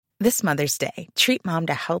This Mother's Day, treat mom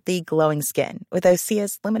to healthy, glowing skin with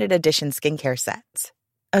Osea's limited edition skincare sets.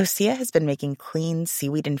 Osea has been making clean,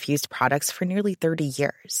 seaweed-infused products for nearly 30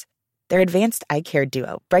 years. Their advanced eye care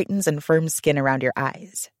duo brightens and firms skin around your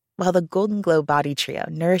eyes, while the Golden Glow Body Trio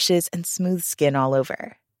nourishes and smooths skin all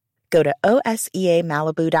over. Go to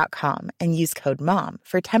OSEAMalibu.com and use code MOM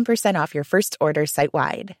for 10% off your first order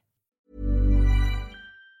site-wide.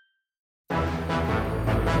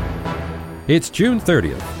 It's June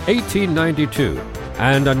 30th, 1892,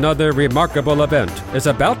 and another remarkable event is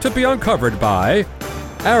about to be uncovered by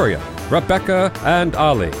Arion, Rebecca, and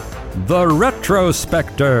Ollie, the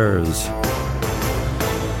Retrospectors.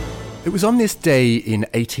 It was on this day in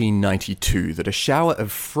 1892 that a shower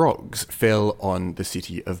of frogs fell on the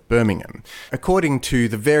city of Birmingham. According to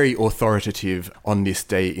the very authoritative On This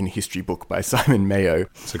Day in History book by Simon Mayo.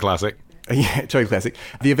 It's a classic. Yeah, totally classic.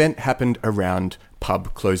 The event happened around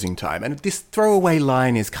pub closing time. And this throwaway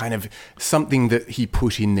line is kind of something that he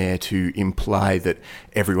put in there to imply that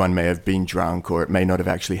everyone may have been drunk or it may not have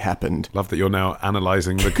actually happened. Love that you're now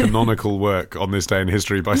analysing the canonical work On This Day in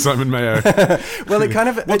History by Simon Mayo. Well, it kind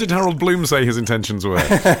of... What did Harold Bloom say his intentions were?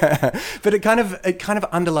 But it kind of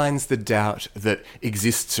underlines the doubt that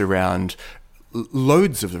exists around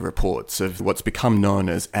loads of the reports of what's become known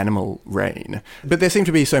as animal rain. But there seem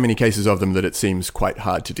to be so many cases of them that it seems quite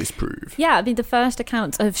hard to disprove. Yeah, I mean, the first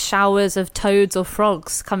accounts of showers of toads or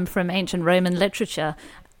frogs come from ancient Roman literature,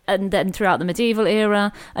 and then throughout the medieval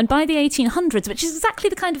era, and by the 1800s, which is exactly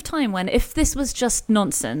the kind of time when, if this was just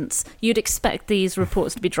nonsense, you'd expect these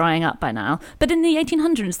reports to be drying up by now. But in the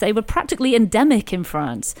 1800s, they were practically endemic in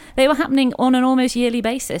France. They were happening on an almost yearly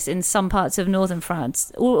basis in some parts of northern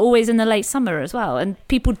France, always in the late summer as well. And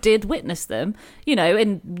people did witness them, you know,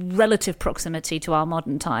 in relative proximity to our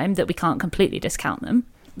modern time, that we can't completely discount them.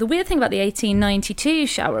 The weird thing about the 1892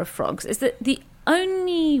 shower of frogs is that the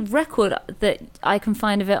only record that I can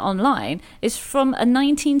find of it online is from a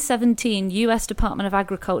 1917 US Department of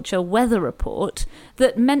Agriculture weather report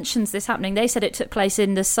that mentions this happening. They said it took place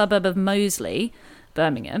in the suburb of Moseley,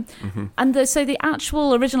 Birmingham. Mm-hmm. And so the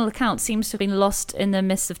actual original account seems to have been lost in the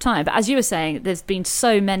mists of time. But as you were saying, there's been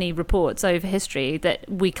so many reports over history that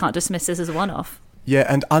we can't dismiss this as a one-off. Yeah,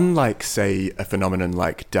 and unlike, say, a phenomenon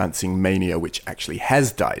like dancing mania, which actually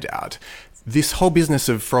has died out, this whole business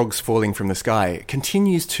of frogs falling from the sky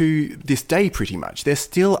continues to this day pretty much. There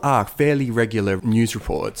still are fairly regular news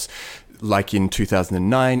reports. Like in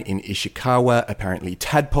 2009 in Ishikawa, apparently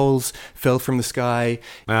tadpoles fell from the sky.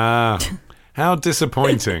 How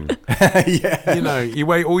disappointing. Yeah. You know, you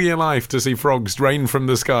wait all your life to see frogs rain from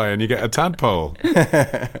the sky and you get a tadpole.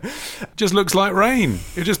 Just looks like rain.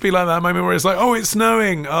 It'd just be like that moment where it's like, oh, it's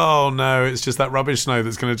snowing. Oh, no, it's just that rubbish snow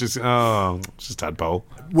that's going to just, it's just tadpole.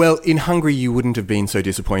 Well, in Hungary, you wouldn't have been so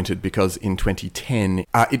disappointed because in 2010,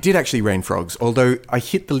 it did actually rain frogs, although I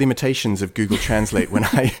hit the limitations of Google Translate when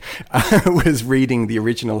I was reading the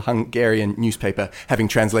original Hungarian newspaper, having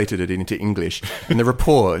translated it into English. And the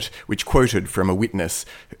report, which quoted from a witness,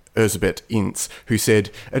 Erzsébet Ince, who said,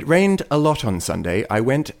 "It rained a lot on Sunday. I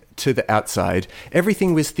went to the outside.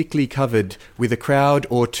 Everything was thickly covered with a crowd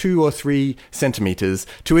or 2 or 3 centimetres.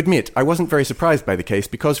 To admit, I wasn't very surprised by the case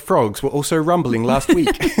because frogs were also rumbling last week."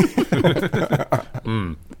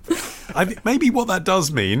 I think maybe what that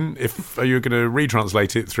does mean, if you're going to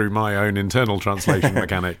retranslate it through my own internal translation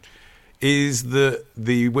mechanic, is that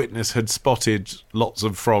the witness had spotted lots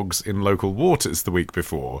of frogs in local waters the week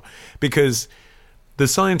before, because the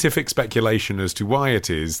scientific speculation as to why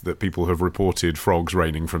it is that people have reported frogs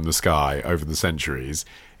raining from the sky over the centuries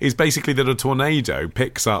is basically that a tornado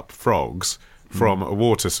picks up frogs from a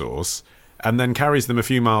water source and then carries them a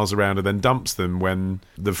few miles around and then dumps them when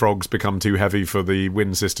the frogs become too heavy for the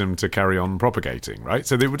wind system to carry on propagating, right?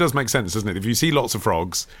 So it does make sense, doesn't it? If you see lots of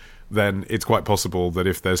frogs, then it's quite possible that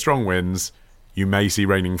if there's strong winds, you may see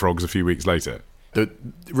raining frogs a few weeks later. The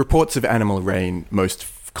reports of animal rain most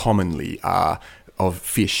commonly are of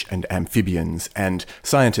fish and amphibians, and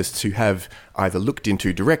scientists who have either looked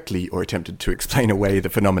into directly or attempted to explain away the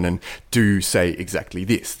phenomenon do say exactly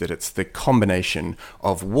this, that it's the combination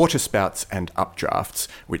of waterspouts and updrafts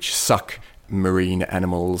which suck marine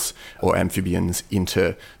animals or amphibians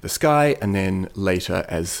into the sky, and then later,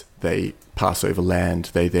 as they pass over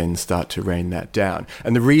land, they then start to rain that down.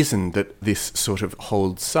 And the reason that this sort of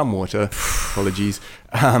holds some water, apologies,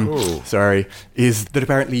 is that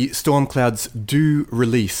apparently storm clouds do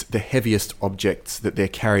release the heaviest objects that they're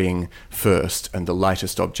carrying first and the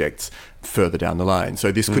lightest objects further down the line.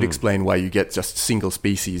 So this could explain why you get just single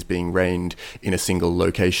species being rained in a single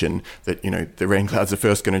location, that, you know, the rain clouds are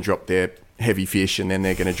first going to drop their heavy fish and then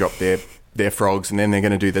they're going to drop their their frogs, and then they're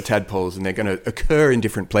going to do the tadpoles, and they're going to occur in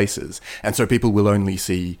different places. And so people will only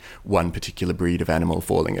see one particular breed of animal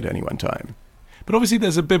falling at any one time. But obviously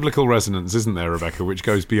there's a biblical resonance, isn't there, Rebecca, which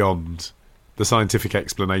goes beyond the scientific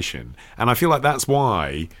explanation. And I feel like that's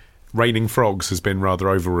why raining frogs has been rather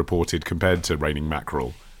over-reported compared to raining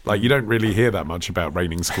mackerel. Like, you don't really hear that much about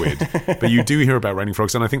raining squid, but you do hear about raining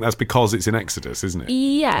frogs, and I think that's because it's in Exodus, isn't it?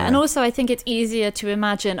 Yeah, and also I think it's easier to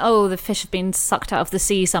imagine, the fish have been sucked out of the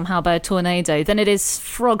sea somehow by a tornado, than it is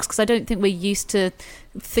frogs, because I don't think we're used to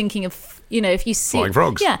thinking of, if you see... Flying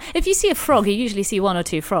frogs. Yeah, if you see a frog, you usually see one or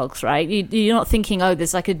two frogs, right? You're not thinking,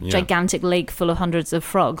 there's like a gigantic lake full of hundreds of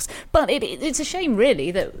frogs. But it's a shame, really,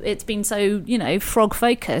 that it's been so,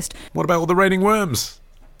 frog-focused. What about all the raining worms?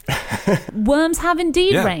 Worms have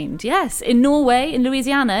indeed rained, yes. In Norway, in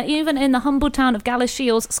Louisiana, even in the humble town of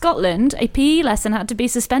Galashiels, Scotland, a PE lesson had to be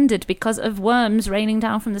suspended because of worms raining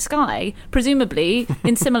down from the sky. Presumably,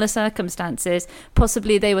 in similar circumstances,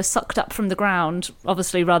 possibly they were sucked up from the ground,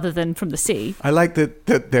 obviously, rather than from the sea. I like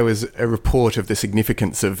that there was a report of the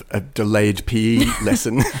significance of a delayed PE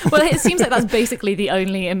lesson. Well, it seems like that's basically the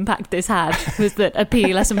only impact this had, was that a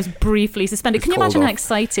PE lesson was briefly suspended. Can you imagine how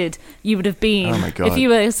excited you would have been if you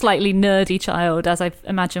were a slightly nerdy child, as I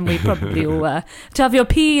imagine we probably all were, to have your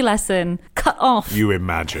PE lesson cut off? You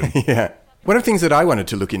imagine. Yeah. One of the things that I wanted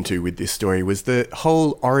to look into with this story was the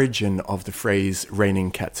whole origin of the phrase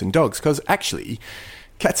raining cats and dogs, because actually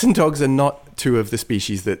cats and dogs are not two of the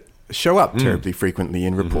species that show up terribly frequently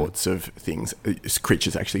in reports of things,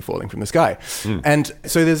 creatures actually falling from the sky. And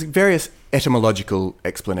so there's various etymological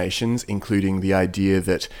explanations, including the idea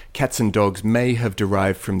that cats and dogs may have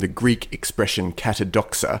derived from the Greek expression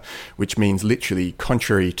katadoxa, which means literally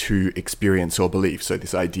contrary to experience or belief. So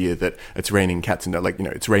this idea that it's raining cats and dogs,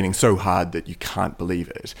 it's raining so hard that you can't believe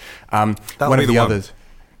it. One of the others...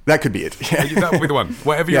 That could be it. That would be the one.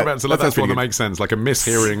 Whatever you're about to... That's one that makes sense. Like a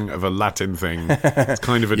mishearing of a Latin thing. It's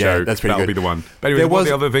kind of a joke. That'll be the one. But anyway, what are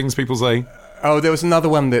the other things people say? Oh, there was another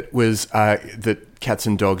one that was that cats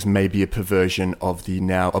and dogs may be a perversion of the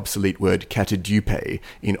now obsolete word catadupe.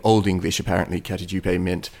 In Old English, apparently, catadupe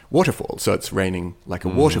meant waterfall. So it's raining like a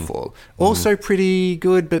waterfall. Also pretty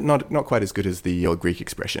good, but not quite as good as the old Greek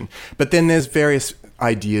expression. But then there's various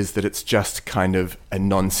ideas that it's just kind of a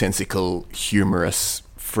nonsensical, humorous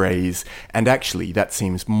phrase, and actually that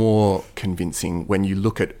seems more convincing when you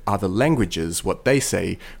look at other languages, what they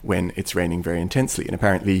say when it's raining very intensely. And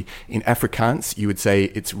apparently in Afrikaans you would say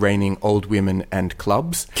it's raining old women and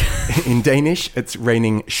clubs. In Danish it's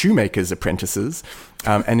raining shoemakers' apprentices,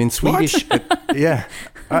 and in Swedish why?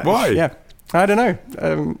 Yeah, I don't know.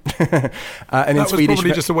 And that in was Swedish,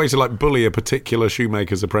 probably just a way to bully a particular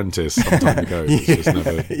shoemaker's apprentice some time ago. It's just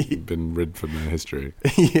never been rid from their history.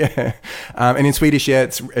 Yeah. And in Swedish,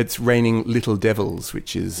 it's raining little devils,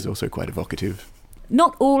 which is also quite evocative.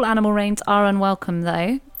 Not all animal rains are unwelcome,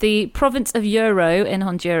 though. The province of Oro in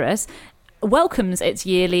Honduras welcomes its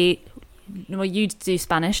yearly... Well, you do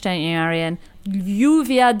Spanish, don't you, Arian?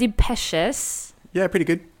 Lluvia de peces. Yeah, pretty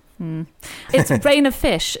good. It's rain of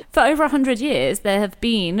fish. For over 100 years, there have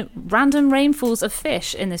been random rainfalls of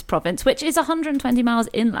fish in this province, which is 120 miles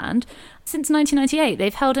inland. Since 1998,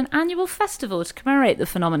 they've held an annual festival to commemorate the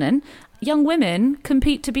phenomenon. Young women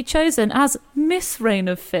compete to be chosen as Miss Rain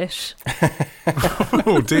of Fish.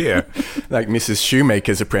 Oh, dear. Like Mrs.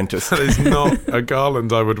 Shoemaker's apprentice. That is not a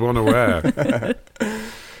garland I would want to wear.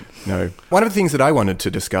 No. One of the things that I wanted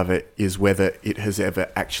to discover is whether it has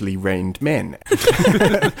ever actually rained men.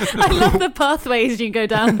 I love the pathways you go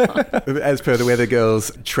down on. As per the Weather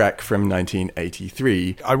Girls track from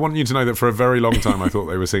 1983. I want you to know that for a very long time I thought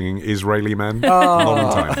they were singing Israeli Men.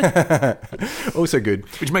 Long time. Also good.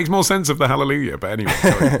 Which makes more sense of the Hallelujah, but anyway.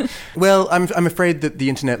 Sorry. Well, I'm afraid that the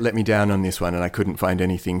internet let me down on this one, and I couldn't find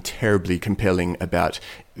anything terribly compelling about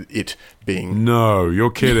it being... No, you're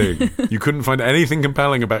kidding. You couldn't find anything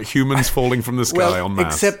compelling about humans falling from the sky en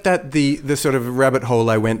masse. Except that the sort of rabbit hole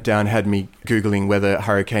I went down had me Googling whether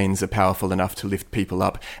hurricanes are powerful enough to lift people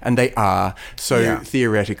up, and they are. So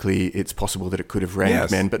theoretically, it's possible that it could have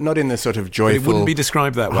rained men, but not in the sort of joyful... It wouldn't be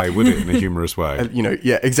described that way, would it, in a humorous way?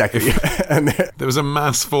 Exactly. And there was a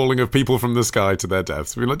mass falling of people from the sky to their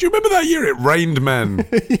deaths. We're like, do you remember that year it rained men?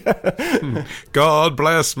 God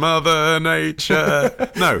bless Mother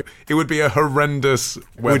Nature. No, it would be a horrendous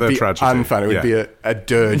weather tragedy. Unfun. It would be a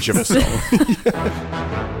dirge of a song.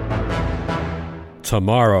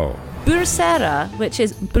 Tomorrow. Bursera, which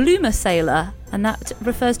is bloomer sailor, and that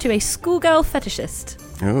refers to a schoolgirl fetishist.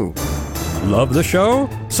 Oh. Love the show?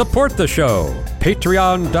 Support the show.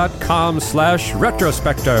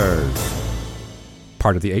 Patreon.com/retrospectors.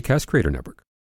 Part of the Acast Creator Network.